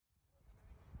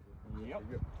Yep.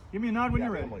 Give me a nod when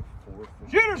you're ready. Like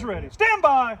Shooters ready. Stand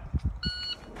by.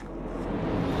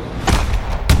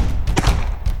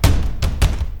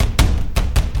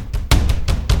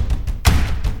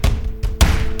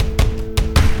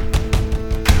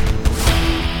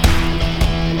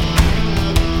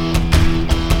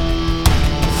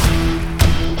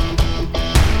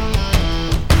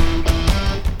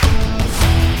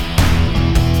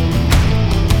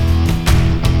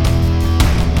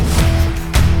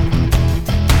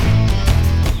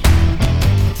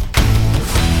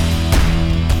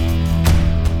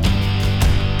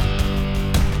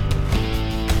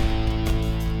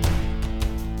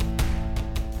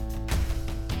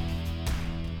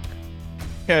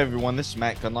 Hey everyone, this is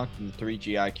Matt Gunlock from the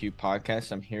 3GIQ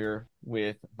podcast. I'm here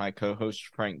with my co-host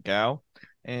Frank Gao,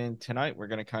 and tonight we're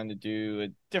going to kind of do a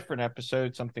different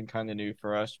episode, something kind of new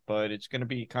for us, but it's going to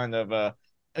be kind of a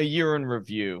year in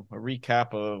review, a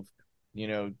recap of,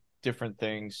 different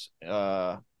things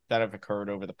that have occurred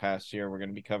over the past year. We're going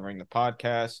to be covering the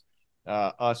podcast,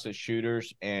 us as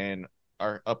shooters, and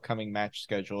our upcoming match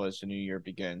schedule as the new year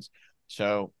begins.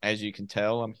 So as you can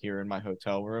tell, I'm here in my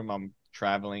hotel room. I'm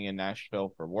traveling in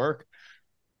Nashville for work,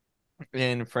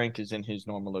 and Frank is in his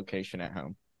normal location at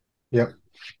home. Yep.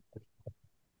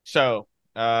 So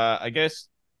I guess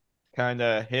kind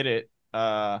of hit it.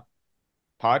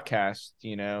 Podcast,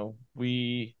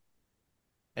 we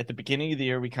at the beginning of the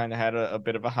year we kind of had a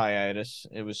bit of a hiatus.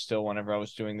 It was still whenever I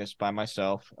was doing this by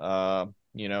myself. Alex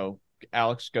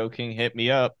Goking hit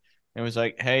me up and was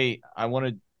like, hey, I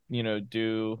want to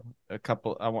do a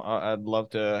couple. I'd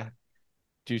love to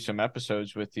do some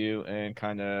episodes with you and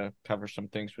kind of cover some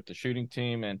things with the shooting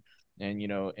team and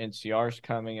NCR's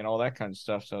coming and all that kind of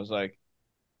stuff. So I was like,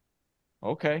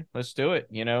 okay, let's do it.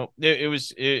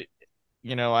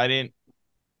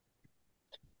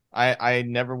 I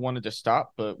never wanted to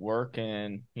stop, but work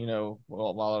and,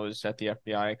 while I was at the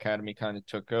FBI Academy kind of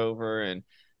took over and,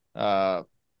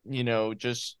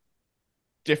 just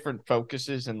different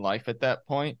focuses in life at that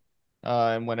point.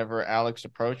 And whenever Alex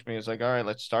approached me, it was like, all right,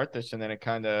 let's start this. And then it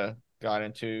kind of got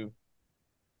into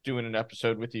doing an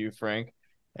episode with you, Frank.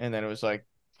 And then it was like,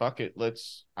 fuck it.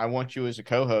 I want you as a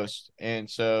co-host. And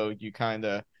so you kind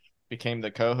of became the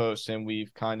co-host, and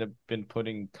we've kind of been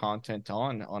putting content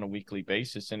on a weekly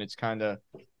basis. And it's kind of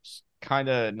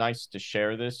nice to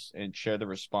share this and share the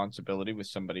responsibility with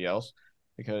somebody else,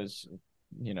 because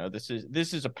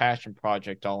this is a passion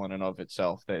project all in and of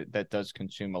itself that does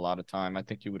consume a lot of time. I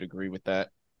think you would agree with that.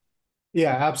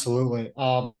 Yeah, absolutely.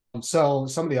 So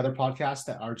some of the other podcasts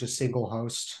that are just single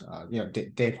host,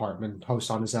 Dave Hartman hosts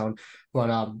on his own,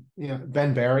 but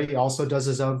Ben Barry also does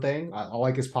his own thing. I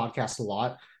like his podcast a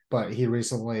lot, but he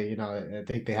recently, I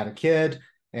think they had a kid,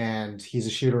 and he's a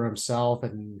shooter himself,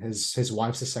 and his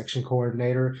wife's a section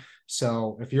coordinator.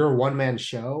 So if you're a one-man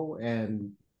show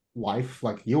and life,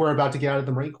 like, you were about to get out of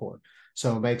the Marine Corps,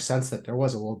 so it makes sense that there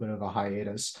was a little bit of a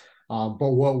hiatus. But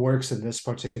what works in this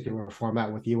particular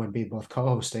format with you and me both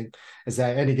co-hosting is that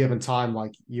at any given time,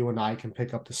 like, you and I can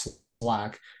pick up the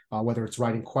slack, whether it's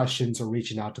writing questions or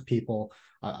reaching out to people.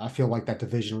 I feel like that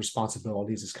division of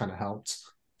responsibilities has kind of helped.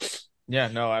 Yeah,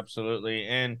 no, absolutely.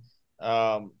 And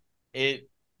it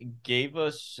gave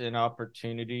us an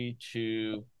opportunity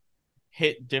to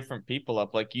hit different people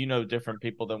up, like, different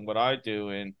people than what I do.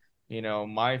 And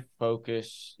my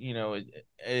focus,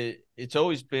 it's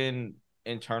always been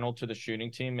internal to the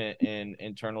shooting team and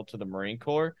internal to the Marine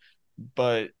Corps,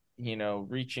 but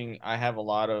I have a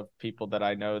lot of people that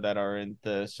I know that are in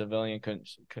the civilian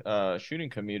shooting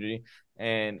community,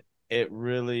 and it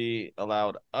really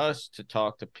allowed us to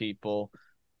talk to people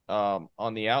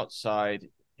on the outside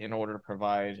in order to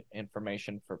provide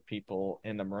information for people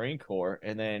in the Marine Corps.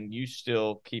 And then you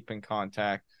still keep in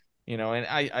contact, and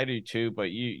I do too,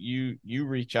 but you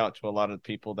reach out to a lot of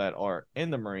people that are in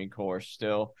the Marine Corps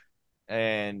still,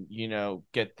 and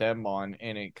get them on,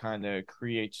 and it kind of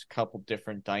creates a couple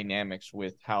different dynamics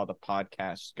with how the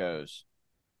podcast goes.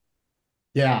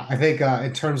 Yeah, I think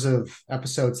in terms of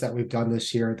episodes that we've done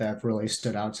this year that have really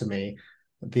stood out to me,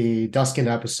 the Duskin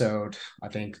episode, I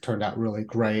think, turned out really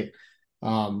great.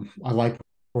 I like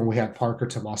when we had Parker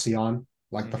Tomasi on,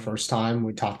 the first time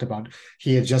we talked about,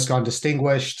 he had just gone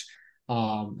distinguished,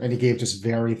 and he gave just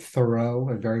very thorough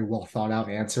and very well thought out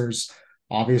answers.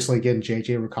 Obviously, getting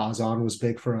JJ Rakaz on was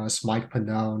big for us. Mike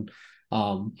Pannone.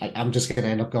 I'm just going to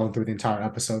end up going through the entire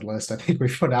episode list. I think we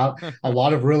put out a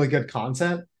lot of really good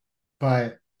content,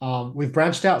 but we've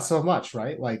branched out so much,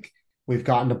 right? Like, we've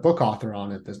gotten a book author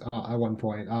on it at one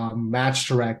point, match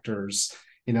directors,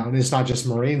 and it's not just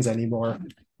Marines anymore.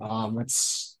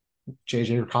 It's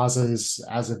JJ Rakaz is,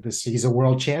 as of this, he's a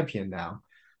world champion now.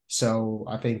 So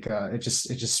I think it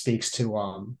just speaks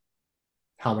to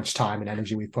how much time and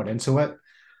energy we put into it.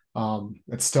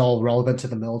 It's still relevant to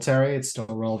the military. It's still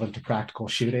relevant to practical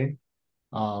shooting.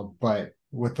 But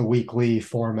with the weekly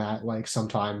format, like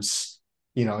sometimes,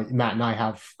 Matt and I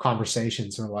have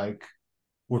conversations or like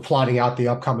we're plotting out the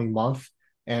upcoming month.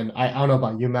 And I don't know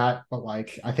about you, Matt, but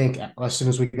like I think as soon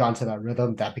as we got into that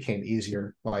rhythm, that became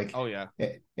easier. Like Oh yeah.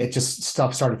 it just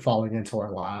stuff started falling into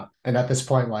our lap. And at this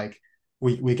point, like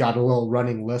we got a little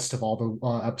running list of all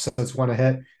the episodes we want to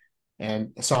hit.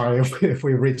 And sorry if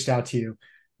we reached out to you,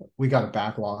 we got a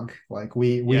backlog. Like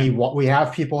Yeah. we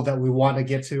have people that we want to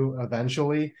get to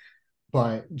eventually,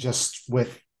 but just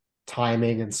with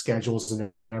timing and schedules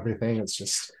and everything, it's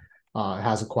just it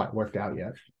hasn't quite worked out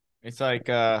yet. It's like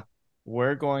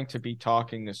we're going to be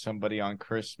talking to somebody on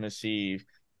Christmas Eve,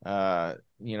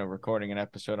 recording an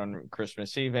episode on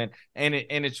Christmas Eve, and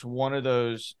it's one of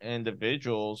those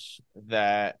individuals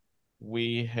that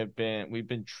we've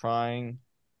been trying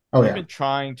Oh we've yeah, been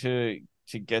trying to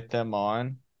get them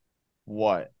on,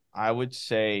 what I would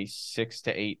say 6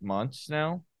 to 8 months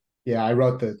now. yeah.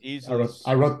 Easily.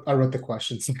 I wrote the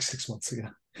questions like 6 months ago.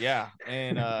 Yeah,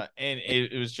 and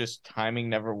it was just timing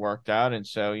never worked out, and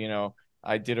so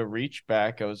I did a reach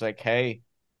back. I was like, hey,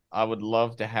 I would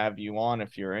love to have you on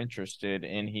if you're interested,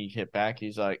 and he hit back.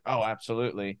 He's like, oh,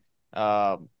 absolutely.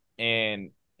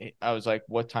 And I was like,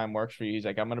 what time works for you? He's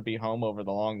like, I'm gonna be home over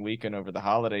the long weekend over the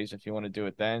holidays if you want to do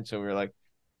it then. So we were like,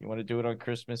 you want to do it on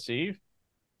Christmas Eve?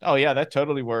 Oh yeah, that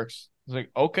totally works. I was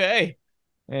like, okay.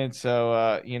 And so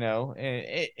and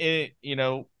it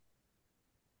it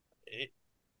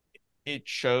it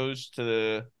shows to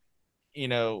the, you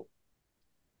know,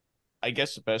 I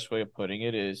guess the best way of putting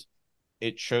it is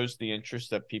it shows the interest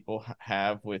that people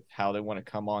have with how they want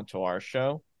to come on to our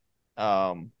show.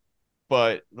 Um,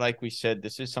 but like we said,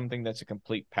 this is something that's a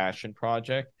complete passion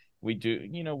project. We do,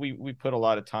 we put a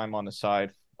lot of time on the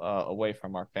side away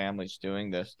from our families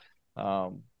doing this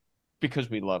um, because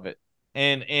we love it.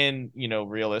 And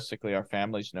realistically, our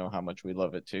families know how much we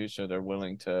love it too, so they're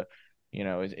willing to,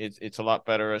 it's a lot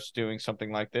better us doing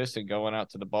something like this than going out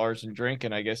to the bars and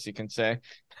drinking, I guess you can say.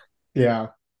 Yeah,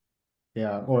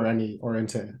 yeah, or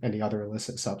into any other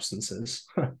illicit substances.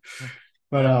 But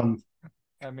Well,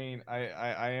 I mean,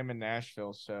 I am in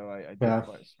Nashville, so I did yeah,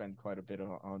 spend quite a bit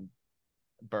on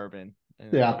bourbon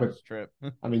yeah. on But this trip.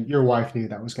 I mean, your wife knew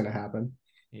that was going to happen.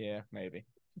 Yeah, maybe.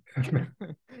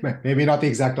 Maybe not the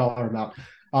exact dollar amount.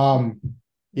 Um,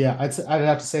 yeah, I'd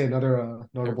have to say another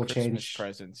Their notable Christmas change.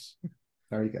 presents.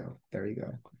 There you go. There you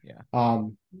go. Yeah.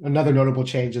 Another notable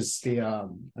change is the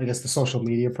I guess the social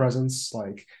media presence.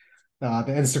 Like the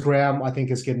Instagram, I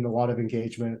think is getting a lot of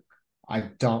engagement. I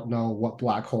don't know what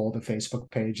black hole the Facebook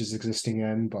page is existing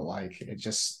in, but like it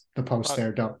just the posts Fuck,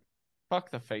 there don't.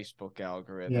 fuck the Facebook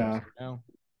algorithms, Yeah, you know?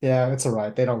 yeah, it's all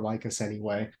right. They don't like us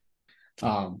anyway.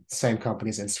 Same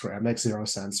company's Instagram makes zero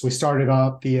sense. We started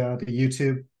up the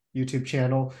YouTube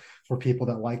channel for people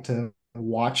that like to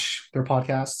watch their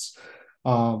podcasts.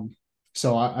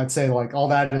 So I'd say like all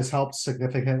that has helped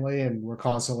significantly, and we're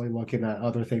constantly looking at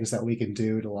other things that we can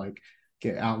do to like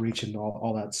get outreach and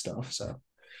all that stuff. So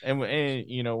And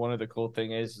one of the cool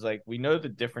thing is like we know the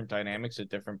different dynamics of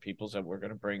different peoples that we're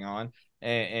going to bring on,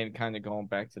 and kind of going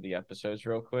back to the episodes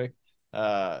real quick.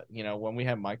 When we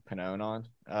have Mike Pannone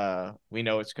on, we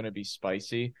know it's going to be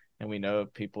spicy, and we know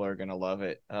people are going to love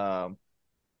it.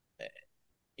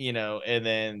 And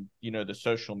then the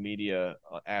social media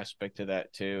aspect of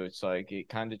that too. It's like it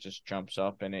kind of just jumps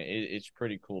up, and it's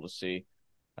pretty cool to see.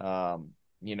 I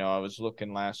was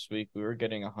looking last week, we were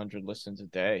getting 100 listens a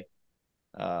day,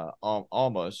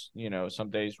 almost. Some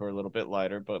days were a little bit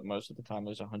lighter, but most of the time it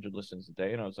was 100 listens a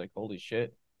day, and I was like, holy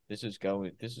shit, this is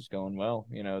going well.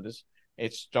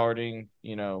 It's starting.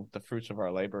 The fruits of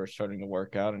our labor are starting to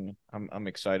work out, and I'm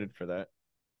excited for that.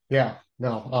 yeah,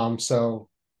 no, so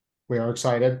we are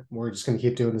excited. We're just going to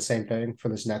keep doing the same thing for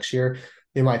this next year.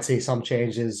 You might see some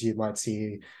changes. You might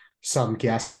see some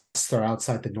guests that are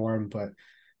outside the norm, but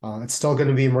it's still going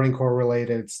to be Marine Corps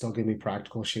related. It's still going to be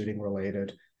practical shooting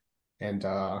related. And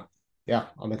yeah,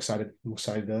 I'm excited. I'm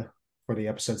excited for the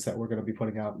episodes that we're going to be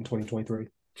putting out in 2023.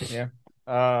 Yeah.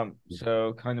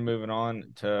 So kind of moving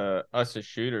on to us as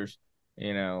shooters,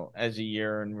 as a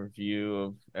year in review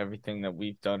of everything that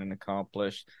we've done and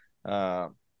accomplished. Uh,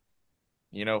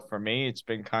 for me, it's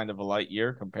been kind of a light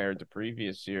year compared to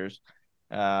previous years.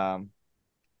 Um,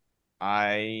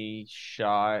 I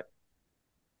shot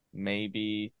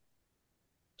maybe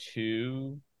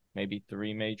two, maybe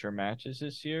three major matches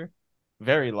this year.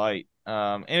 Very light.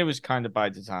 And it was kind of by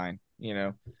design,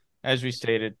 as we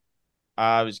stated.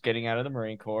 I was getting out of the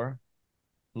Marine Corps.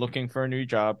 looking for a new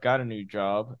job, got a new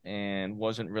job, and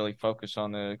wasn't really focused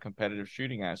on the competitive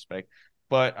shooting aspect.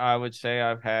 But I would say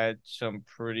I've had some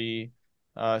pretty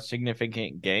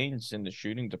significant gains in the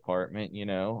shooting department. Me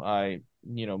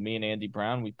and Andy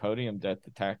Brown, we podiumed at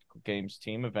the Tactical Games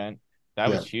team event. That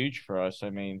Yeah, was huge for us. I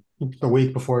mean, the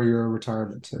week before your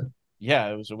retirement too. yeah,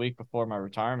 it was a week before my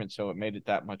retirement, so it made it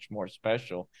that much more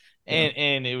special. Yeah,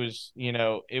 And it was,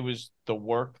 it was the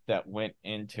work that went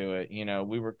into it.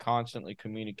 We were constantly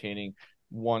communicating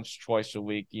once, twice a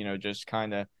week, just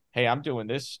kind of, hey, I'm doing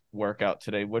this workout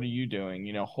today. What are you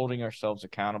doing? Holding ourselves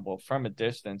accountable from a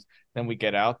distance. Then we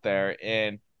get out there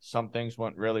and some things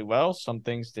went really well, some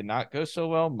things did not go so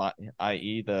well,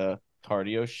 i.e. the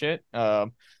cardio shit.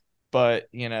 But,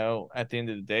 at the end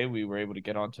of the day, we were able to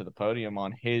get onto the podium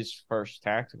on his first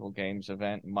Tactical Games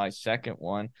event, my second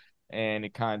one. And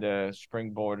it kind of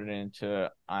springboarded into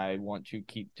I want to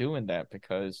keep doing that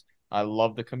because I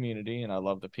love the community and I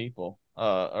love the people.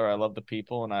 Or I love the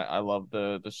people and I love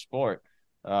the sport.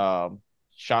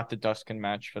 Shot the Duskin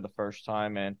match for the first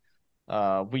time, and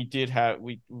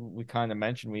we kind of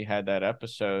mentioned we had that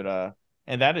episode.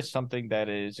 And that is something that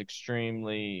is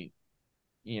extremely,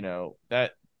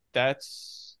 that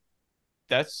that's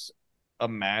that's a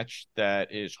match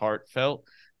that is heartfelt,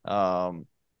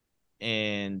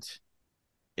 and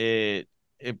it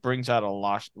brings out a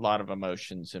lot of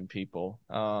emotions in people,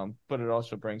 but it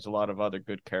also brings a lot of other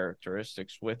good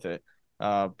characteristics with it.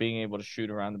 Being able to shoot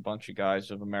around a bunch of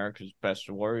guys of America's best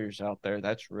warriors out there,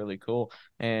 that's really cool,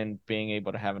 and being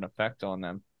able to have an effect on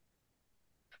them.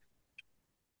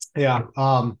 yeah.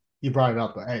 You brought it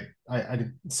up. I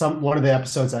did one of the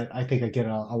episodes I think I get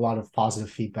a lot of positive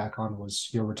feedback on was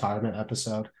your retirement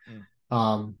episode.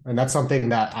 Mm. And that's something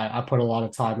that I put a lot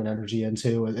of time and energy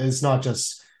into. It's not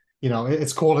just,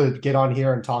 it's cool to get on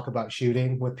here and talk about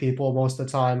shooting with people most of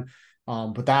the time.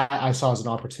 But that I saw as an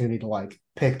opportunity to like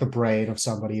pick the brain of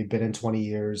somebody who'd been in 20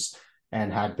 years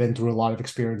and had been through a lot of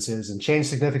experiences and changed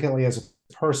significantly as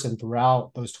a person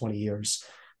throughout those 20 years.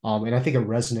 And I think it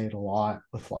resonated a lot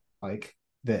with like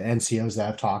the NCOs that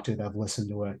I've talked to that have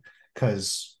listened to it,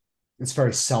 because it's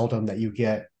very seldom that you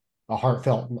get a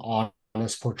heartfelt and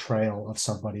honest portrayal of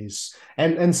somebody's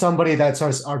and somebody that's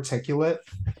as articulate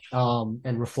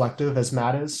and reflective as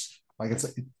Matt is. Like it's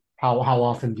how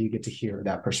often do you get to hear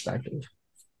that perspective?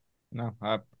 No,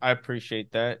 I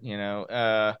appreciate that.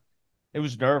 It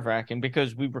was nerve-wracking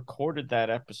because we recorded that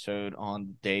episode on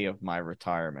the day of my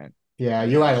retirement. Yeah,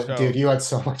 So you had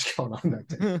so much going on that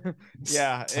day.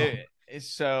 yeah, it's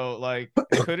so like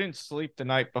couldn't sleep the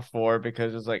night before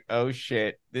because it's like, oh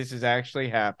shit, this is actually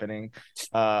happening.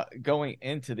 Going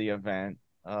into the event,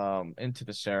 into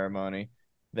the ceremony,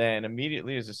 then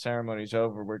immediately as the ceremony's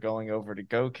over, we're going over to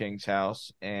Go King's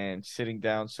house and sitting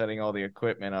down, setting all the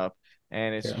equipment up,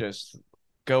 and it's Yeah. just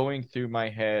going through my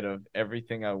head of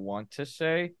everything I want to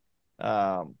say.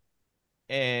 Um,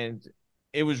 and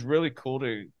it was really cool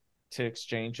to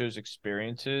exchange those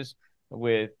experiences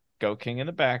with Go King in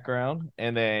the background,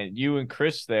 and then you and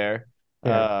Chris there.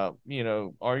 Yeah.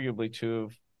 Arguably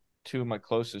two of my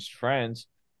closest friends,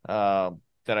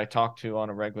 that I talk to on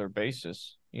a regular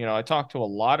basis. I talk to a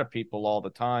lot of people all the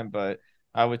time, but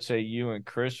I would say you and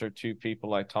Chris are two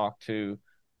people I talk to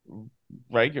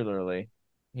regularly.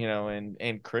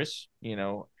 And Chris,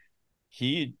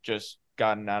 he had just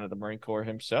gotten out of the Marine Corps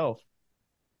himself.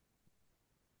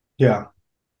 Yeah.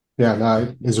 Yeah, no,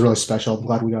 it was really special. I'm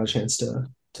glad we got a chance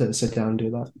to sit down and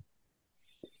do that.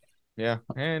 Yeah,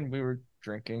 and we were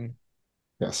drinking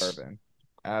Yes. bourbon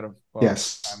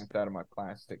Yes. out of my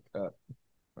plastic cup.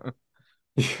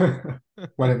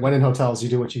 When in hotels, you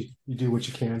do what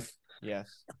you can.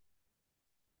 Yes.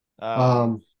 Um,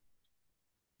 Um,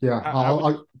 yeah, how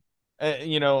would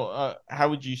how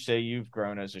would you say you've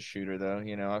grown as a shooter though?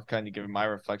 I've kind of given my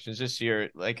reflections this year.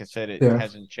 Like I said, it yeah.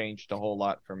 hasn't changed a whole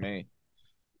lot for me.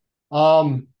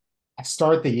 Um, I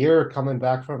start the year coming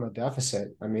back from a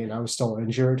deficit. I mean, I was still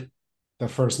injured. The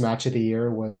first match of the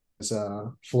year was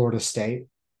Florida State.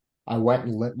 I went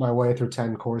and lit my way through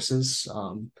 10 courses.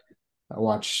 I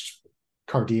watched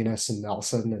Cardenas and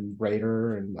Nelson and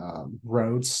Raider and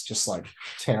Rhodes just like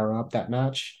tear up that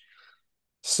match.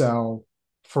 So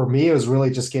for me, it was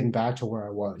really just getting back to where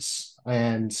I was.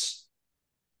 And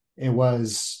it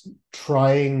was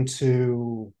trying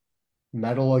to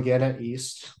medal again at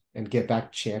East and get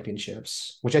back to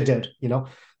championships, which I did,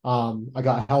 I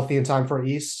got healthy in time for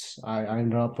East. I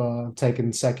ended up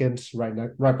taking second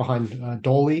right behind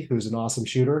Doley, who's an awesome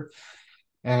shooter,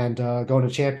 and going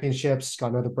to championships,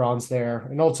 got another bronze there,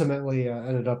 and ultimately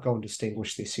ended up going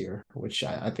distinguished this year, which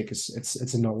I think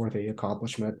it's a noteworthy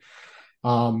accomplishment.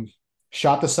 Um,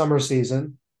 Shot the summer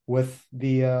season, with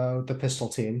the pistol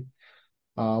team.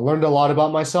 Learned a lot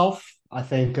about myself. I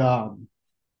think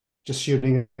just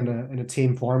shooting in a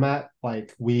team format,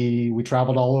 like we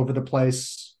traveled all over the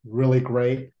place, really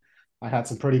great. I had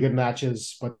some pretty good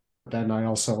matches, but then I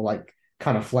also like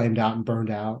kind of flamed out and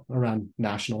burned out around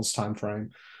nationals time frame.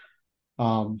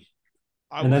 Um,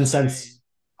 I and will then say, since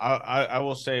I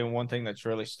will say one thing that's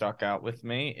really stuck out with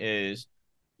me is,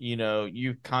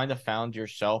 you kind of found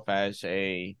yourself as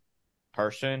a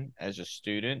person, as a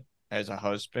student, as a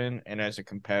husband, and as a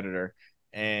competitor.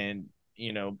 And,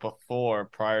 before,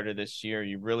 prior to this year,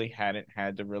 you really hadn't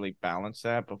had to really balance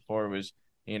that. Before it was,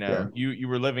 yeah, you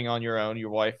were living on your own,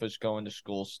 your wife was going to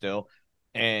school still,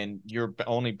 and your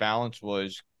only balance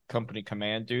was company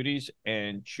command duties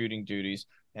and shooting duties.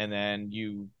 And then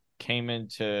you came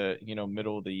into,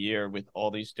 middle of the year with all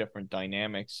these different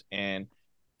dynamics and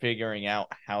figuring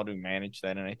out how to manage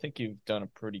that. And I think you've done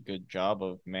a pretty good job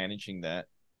of managing that.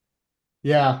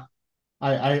 yeah,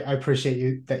 I appreciate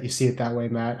you that you see it that way,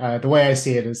 Matt. The way I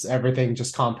see it is everything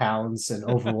just compounds and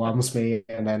overwhelms me,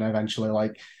 and then eventually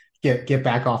like get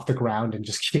back off the ground and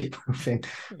just keep moving.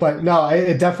 But no,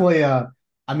 it definitely.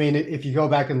 I mean, if you go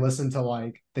back and listen to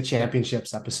like the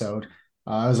championships episode, it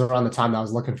was around the time I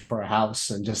was looking for a house,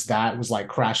 and just that was like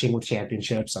crashing with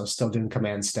championships. I was still doing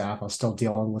command staff. I was still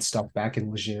dealing with stuff back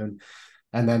in Lejeune,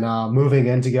 and then moving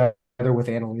in together with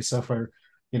Annalisa for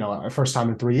our first time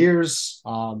in 3 years,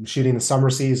 shooting the summer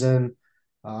season,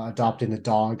 adopting the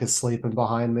dog that's sleeping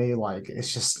behind me. Like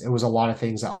it was a lot of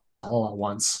things all at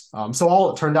once. So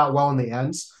all turned out well in the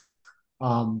end.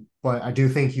 But I do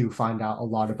think you find out a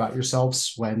lot about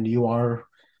yourselves when you are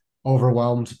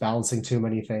overwhelmed, balancing too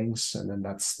many things, and then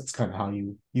that's kind of how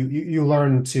you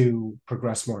learn to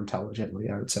progress more intelligently,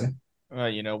 I would say.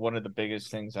 One of the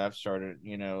biggest things I've started,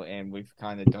 and we've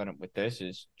kind of done it with this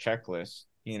is checklists.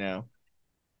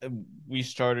 We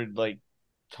started like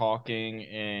talking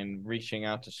and reaching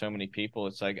out to so many people.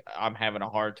 It's like I'm having a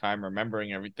hard time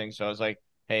remembering everything. So I was like,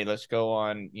 hey, let's go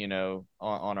on,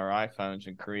 on our iPhones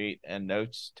and create a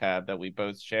notes tab that we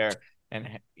both share.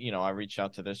 And, I reached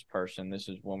out to this person. This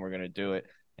is when we're going to do it.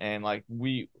 And like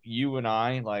you and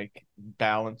I like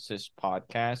balance this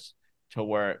podcast to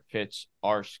where it fits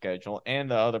our schedule and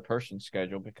the other person's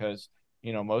schedule because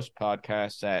most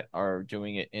podcasts that are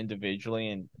doing it individually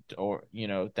and or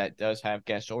that does have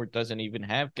guests or doesn't even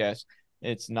have guests,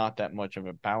 it's not that much of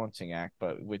a balancing act.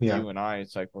 But with Yeah, you and I,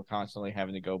 it's like we're constantly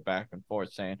having to go back and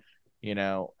forth saying,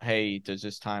 hey, does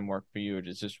this time work for you or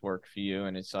does this work for you?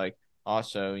 And it's like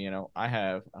also, I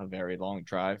have a very long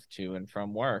drive to and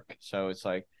from work, so it's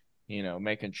like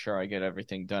making sure I get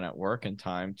everything done at work in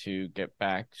time to get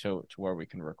back so to where we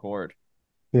can record.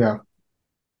 yeah.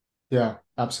 Yeah,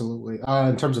 absolutely.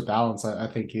 In terms of balance, I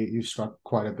think you struck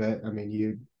quite a bit. I mean,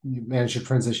 you managed to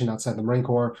transition outside the Marine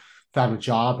Corps, found a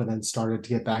job, and then started to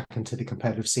get back into the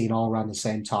competitive scene all around the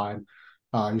same time.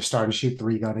 You're starting to shoot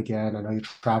three gun again. I know you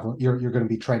travel. You're going to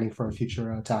be training for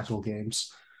future tactical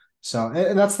games. So,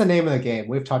 and that's the name of the game.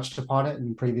 We've touched upon it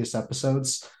in previous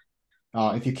episodes.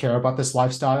 If you care about this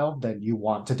lifestyle, then you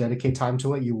want to dedicate time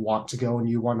to it. You want to go and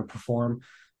you want to perform,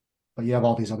 but you have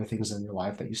all these other things in your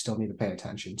life that you still need to pay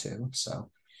attention to. So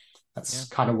Yeah. that's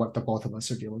kind of what the both of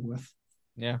us are dealing with.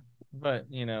 Yeah. But,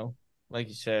 like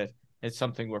you said, it's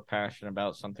something we're passionate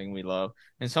about, something we love,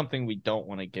 and something we don't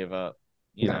want to give up,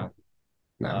 you No, know.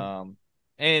 no. Um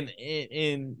and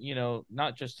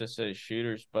not just as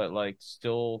shooters, but like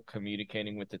still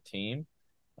communicating with the team.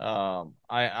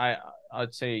 I'd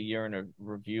say a year in a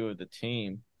review of the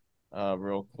team,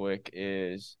 real quick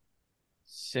is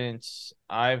since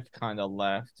I've kind of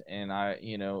left and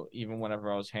even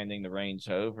whenever I was handing the reins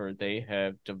over, they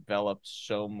have developed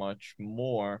so much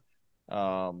more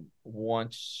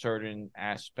once certain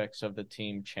aspects of the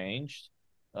team changed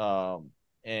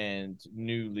and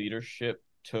new leadership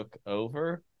took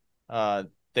over. Uh,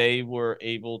 they were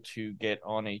able to get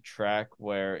on a track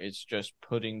where it's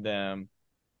putting them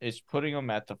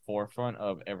at the forefront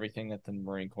of everything that the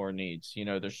Marine Corps needs.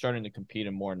 They're starting to compete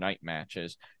in more night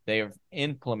matches. They have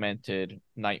implemented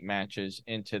night matches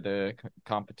into the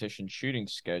competition shooting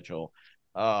schedule.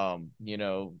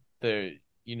 The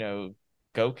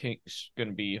Go King's going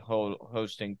to be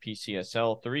hosting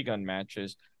PCSL three gun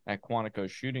matches at Quantico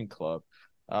Shooting Club.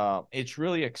 It's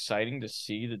really exciting to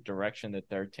see the direction that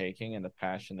they're taking and the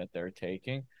passion that they're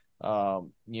taking.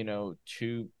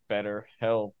 To better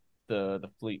help the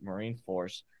Fleet Marine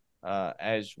Force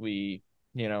as we,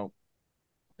 you know,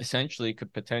 essentially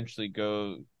could potentially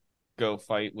go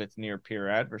fight with near peer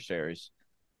adversaries.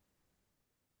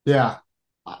 Yeah,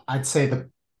 I'd say the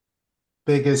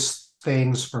biggest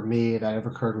things for me that have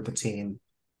occurred with the team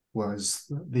was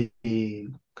the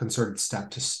concerted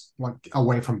step to like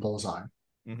away from Bullseye.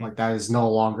 Mm-hmm. Like that is no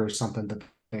longer something that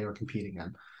they are competing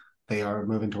in. They are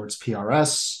moving towards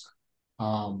PRS,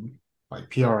 like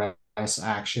PRS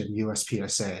Action,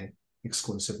 USPSA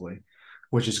exclusively,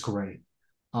 which is great.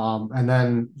 And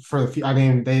then for the, I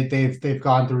mean, they've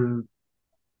gone through.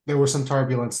 There was some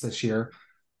turbulence this year,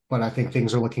 but I think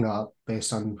things are looking up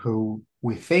based on who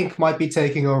we think might be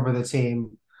taking over the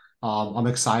team. I'm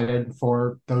excited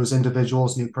for those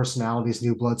individuals, new personalities,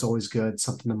 new blood's always good,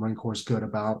 something the Marine Corps is good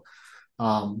about.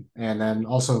 And then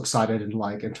also excited in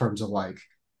like in terms of like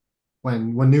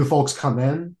when new folks come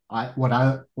in, what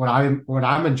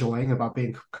I'm enjoying about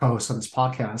being co-host on this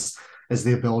podcast is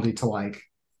the ability to like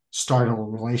start a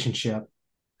relationship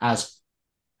as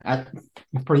at,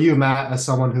 for you, Matt, as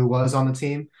someone who was on the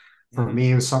team. For Mm-hmm.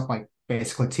 me, it was something like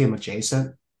basically team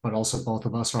adjacent, but also both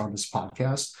of us are on this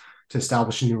podcast to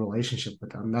establish a new relationship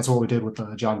with them. That's what we did with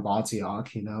John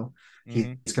Bodziak. You know,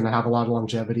 Mm-hmm. he's going to have a lot of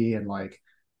longevity, and like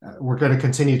we're going to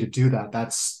continue to do that.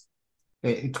 That's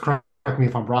correct me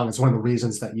if I'm wrong. It's one of the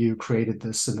reasons that you created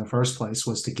this in the first place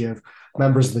was to give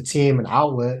members of the team an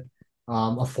outlet,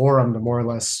 a forum to more or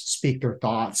less speak their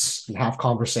thoughts and have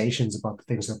conversations about the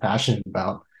things they're passionate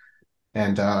about.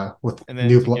 And with And then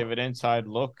new to give an inside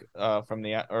look from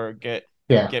the or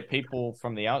yeah, get people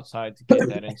from the outside to get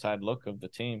that inside look of the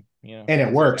team. You know, and it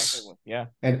that's works. exactly what, yeah.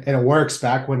 And it works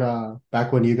back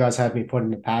when you guys had me put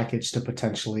in a package to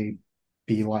potentially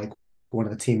be like one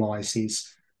of the team OICs.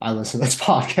 I listen to this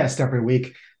podcast every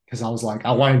week because I was like,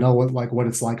 I want to know what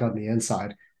it's like on the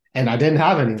inside. And I didn't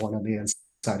have anyone on the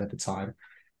inside at the time.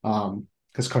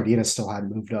 Because Cardenas still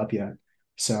hadn't moved up yet.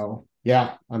 So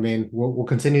yeah, I mean, we'll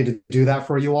continue to do that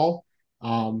for you all.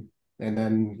 And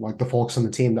then like the folks on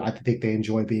the team, I think they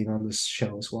enjoy being on this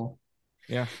show as well.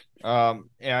 Yeah.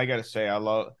 Yeah, I gotta say, I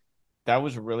love that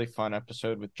was a really fun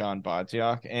episode with John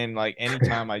Bodziak. And like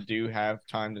anytime I do have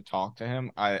time to talk to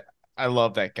him, I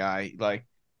love that guy. Like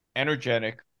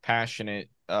energetic, passionate,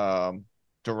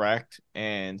 direct,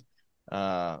 and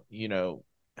you know,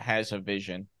 has a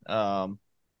vision.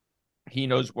 He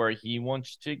knows where he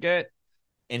wants to get,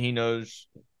 and he knows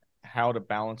how to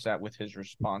balance that with his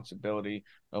responsibility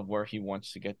of where he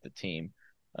wants to get the team.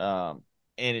 And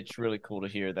it's really cool to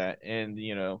hear that. And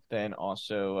you know, then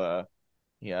also,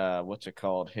 yeah, what's it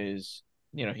called? His,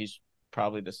 you know, he's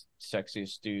probably the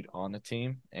sexiest dude on the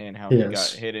team, and how he got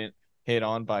Yes. hit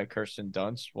on by Kirsten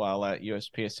Dunst while at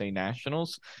USPSA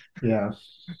Nationals. Yeah.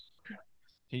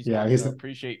 He's Yeah. not gonna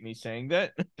appreciate me saying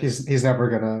that. He's never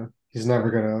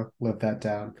gonna live that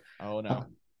down. Oh Uh, no.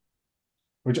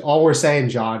 which all we're saying,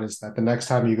 John, is that the next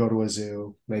time you go to a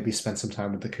zoo, maybe spend some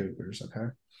time with the cougars. Okay.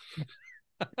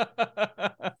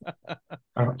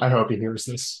 I hope he hears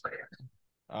this.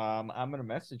 I'm gonna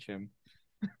message him.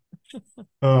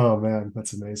 Oh man,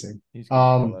 that's amazing. He's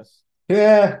gonna kill us.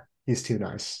 Yeah, he's too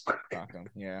nice. Fuck him.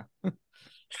 Yeah.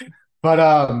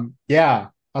 But yeah,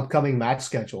 upcoming match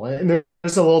schedule. And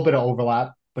there's a little bit of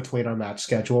overlap between our match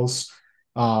schedules.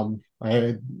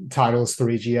 My title is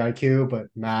 3GIQ, but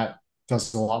Matt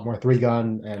does a lot more three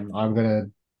gun, and I'm gonna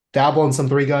dabble in some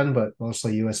three gun, but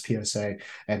mostly USPSA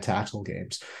and tactical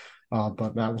games.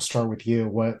 But Matt, we'll start with you.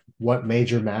 What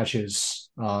major matches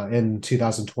in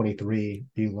 2023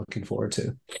 are you looking forward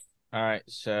to? All right.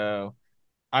 So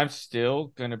I'm still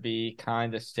going to be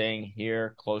kind of staying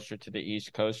here closer to the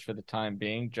East Coast for the time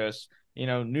being. Just, you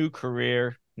know, new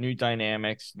career, new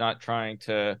dynamics, not trying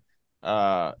to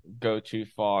go too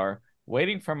far.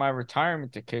 Waiting for my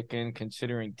retirement to kick in,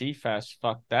 considering DFAS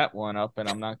fucked that one up, and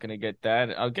I'm not going to get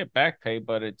that. I'll get back pay,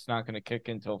 but it's not going to kick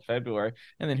in until February.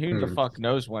 And then who the fuck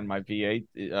knows when my VA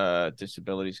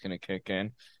disability is going to kick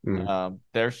in.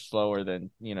 They're slower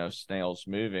than, you know, snails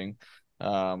moving.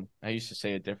 I used to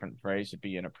say a different phrase to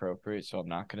be inappropriate, so I'm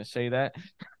not going to say that.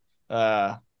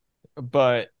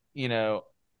 But, you know,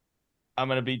 I'm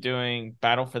going to be doing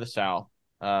Battle for the South.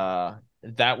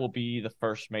 That will be the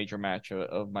first major match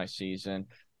of my season.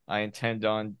 I intend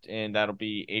on, and that'll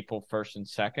be April 1st and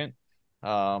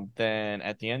 2nd. Then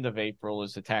at the end of April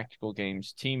is the Tactical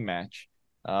Games team match.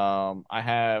 I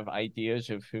have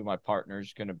ideas of who my partner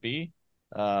is going to be,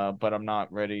 but I'm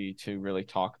not ready to really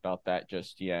talk about that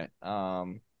just yet.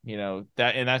 You know,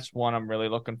 that's one I'm really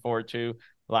looking forward to.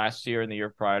 Last year and the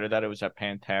year prior to that, it was at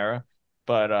Pantera.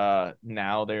 But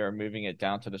now they are moving it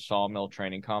down to the Sawmill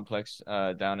Training Complex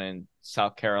down in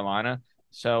South Carolina.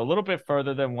 So a little bit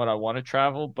further than what I want to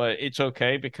travel, but it's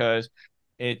okay because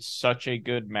it's such a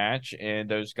good match, and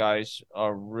those guys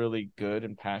are really good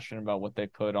and passionate about what they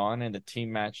put on, and the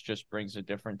team match just brings a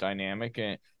different dynamic.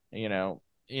 And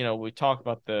we talk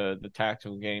about the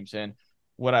tactical games, and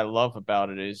what I love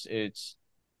about it is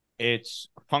it's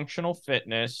functional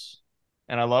fitness,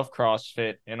 and I love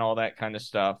CrossFit and all that kind of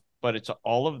stuff, but it's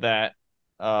all of that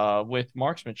with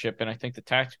marksmanship. And I think the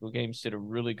tactical games did a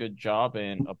really good job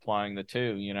in applying the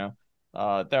two, you know.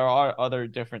 There are other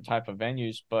different type of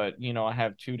venues, but you know, I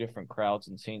have two different crowds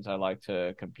and scenes I like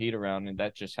to compete around, and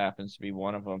that just happens to be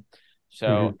one of them. So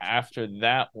Mhm. after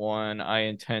that one, I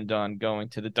intend on going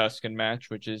to the Duskin match,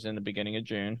 which is in the beginning of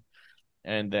June,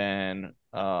 and then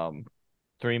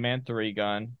three-man three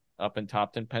gun up in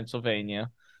Topton,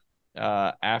 Pennsylvania.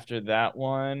 After that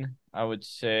one, I would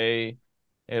say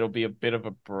it'll be a bit of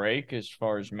a break as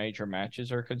far as major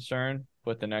matches are concerned,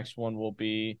 but the next one will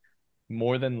be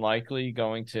more than likely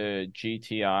going to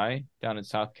GTI down in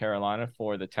South Carolina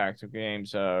for the Tactical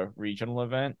Games regional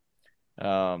event.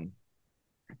 Um,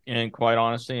 and quite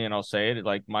honestly, and I'll say it,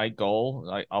 like my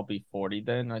goal, I'll be 40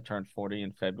 then. I turned 40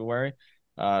 in February.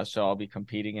 So I'll be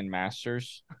competing in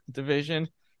Masters division.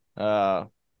 Uh,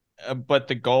 but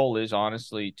the goal is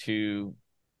honestly to,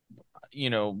 you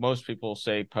know, most people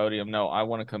say podium. No, I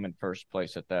want to come in first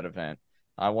place at that event.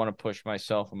 I want to push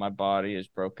myself and my body, as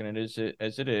broken as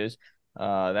it is,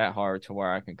 that hard to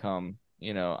where I can come,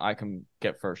 you know, I can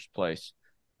get first place.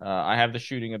 I have the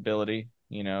shooting ability,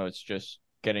 you know, it's just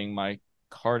getting my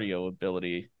cardio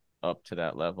ability up to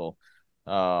that level.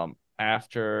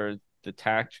 After the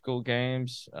tactical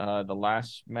games, the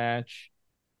last match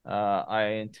I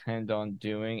intend on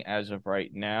doing as of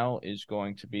right now is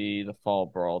going to be the Fall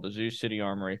Brawl, the Zoo City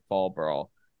Armory Fall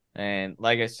Brawl. And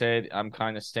like I said, I'm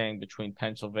kind of staying between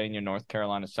Pennsylvania, North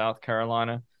Carolina, South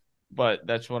Carolina, but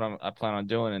that's what I plan on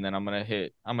doing. And then I'm gonna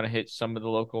hit some of the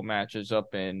local matches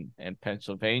up in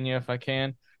Pennsylvania if I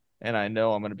can, and I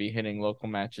know I'm gonna be hitting local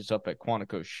matches up at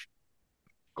Quantico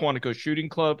Shooting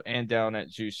Club and down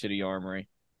at Zoo City Armory.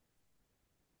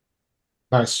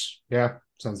 Nice. Yeah,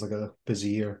 sounds like a busy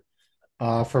year.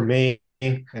 For me,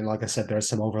 and like I said, there's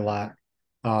some overlap.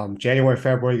 January,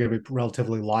 February going to be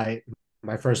relatively light.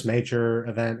 My first major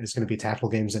event is going to be Tactical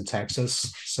Games in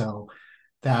Texas, so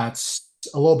that's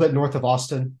a little bit north of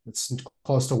Austin. It's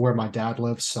close to where my dad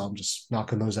lives, so I'm just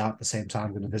knocking those out at the same time.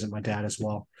 I'm going to visit my dad as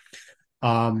well.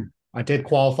 I did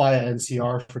qualify at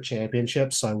NCR for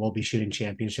championships, so I will be shooting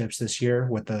championships this year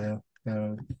with the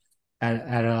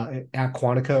at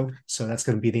Quantico. So that's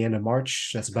going to be the end of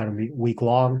March. That's about a week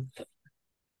long.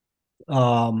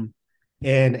 Um,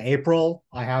 in April,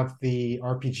 I have the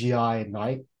RPGI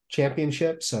Night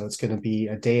Championship, so it's going to be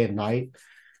a day and night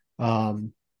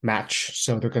match.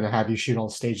 So they're going to have you shoot all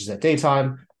the stages at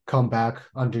daytime, come back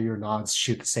under your nods,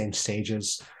 shoot the same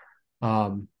stages.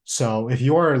 So if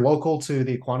you are local to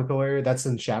the Quantico area, that's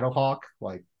in Shadowhawk.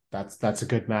 Like that's a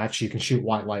good match. You can shoot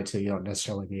white light too. You don't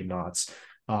necessarily need nods.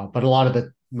 But a lot of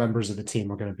the members of the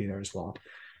team are going to be there as well.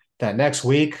 That next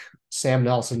week, Sam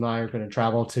Nelson and I are going to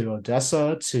travel to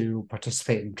Odessa to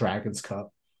participate in Dragons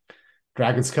Cup.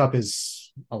 Dragons Cup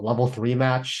is a level 3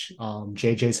 match.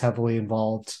 JJ's heavily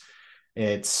involved.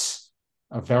 It's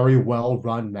a very well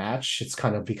run match. It's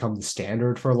kind of become the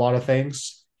standard for a lot of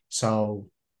things. So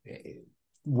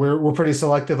we're pretty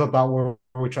selective about where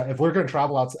we try. If we're going to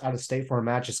travel out of state for a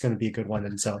match, it's going to be a good one.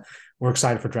 And so we're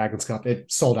excited for Dragons Cup.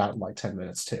 It sold out in like 10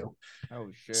 minutes too. Oh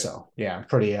shit. So yeah,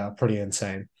 pretty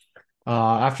insane.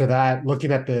 After that,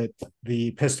 looking at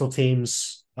the pistol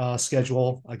team's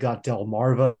schedule, I got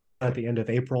Delmarva at the end of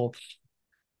April.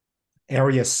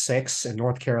 Area 6 in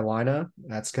North Carolina.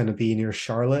 That's going to be near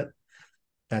Charlotte.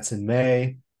 That's in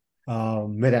May.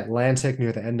 Mid-Atlantic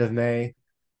near the end of May.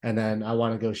 And then I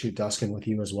want to go shoot Duskin with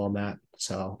you as well, Matt.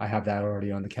 So I have that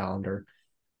already on the calendar.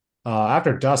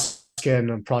 After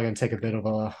Duskin, I'm probably going to take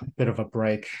a bit of a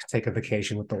break, take a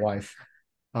vacation with the wife.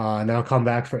 And then I'll come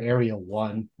back for Area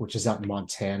 1, which is out in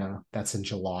Montana. That's in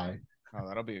July. Oh,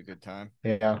 that'll be a good time.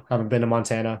 Yeah, haven't been to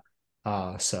Montana.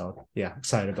 So yeah,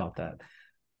 excited about that.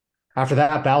 After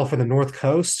that, Battle for the North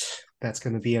Coast. That's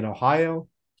going to be in Ohio.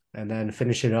 And then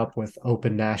finish it up with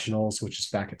Open Nationals, which is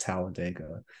back at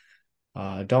Talladega.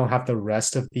 Don't have the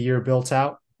rest of the year built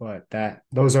out, but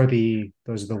those are the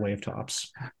wave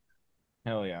tops.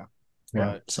 Hell yeah.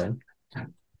 Yeah, But so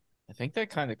I think that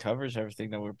kind of covers everything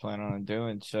that we're planning on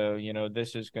doing. So, you know,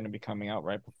 this is going to be coming out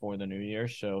right before the new year.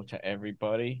 So to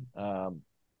everybody,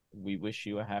 we wish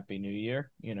you a happy new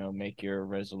year. You know, make your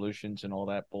resolutions and all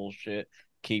that bullshit,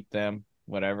 keep them,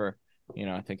 whatever. You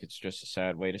know, I think it's just a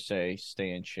sad way to say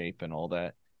stay in shape and all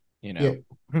that, you know.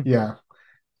 yeah.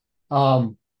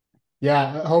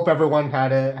 Yeah, I hope everyone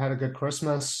had a good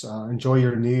Christmas. Enjoy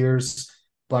your New Year's,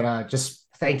 but just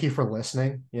thank you for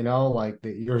listening. You know, like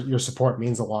your support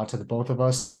means a lot to the both of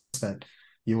us. That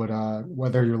you would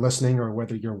whether you're listening or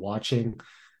whether you're watching,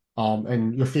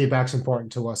 and your feedback's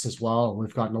important to us as well.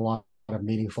 We've gotten a lot of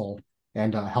meaningful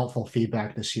and helpful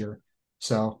feedback this year.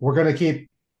 So we're going to keep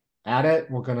at it.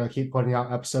 We're going to keep putting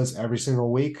out episodes every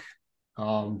single week.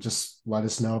 Just let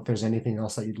us know if there's anything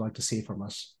else that you'd like to see from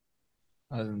us.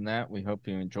 Other than that, we hope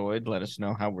you enjoyed. Let us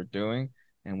know how we're doing,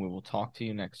 and we will talk to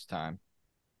you next time.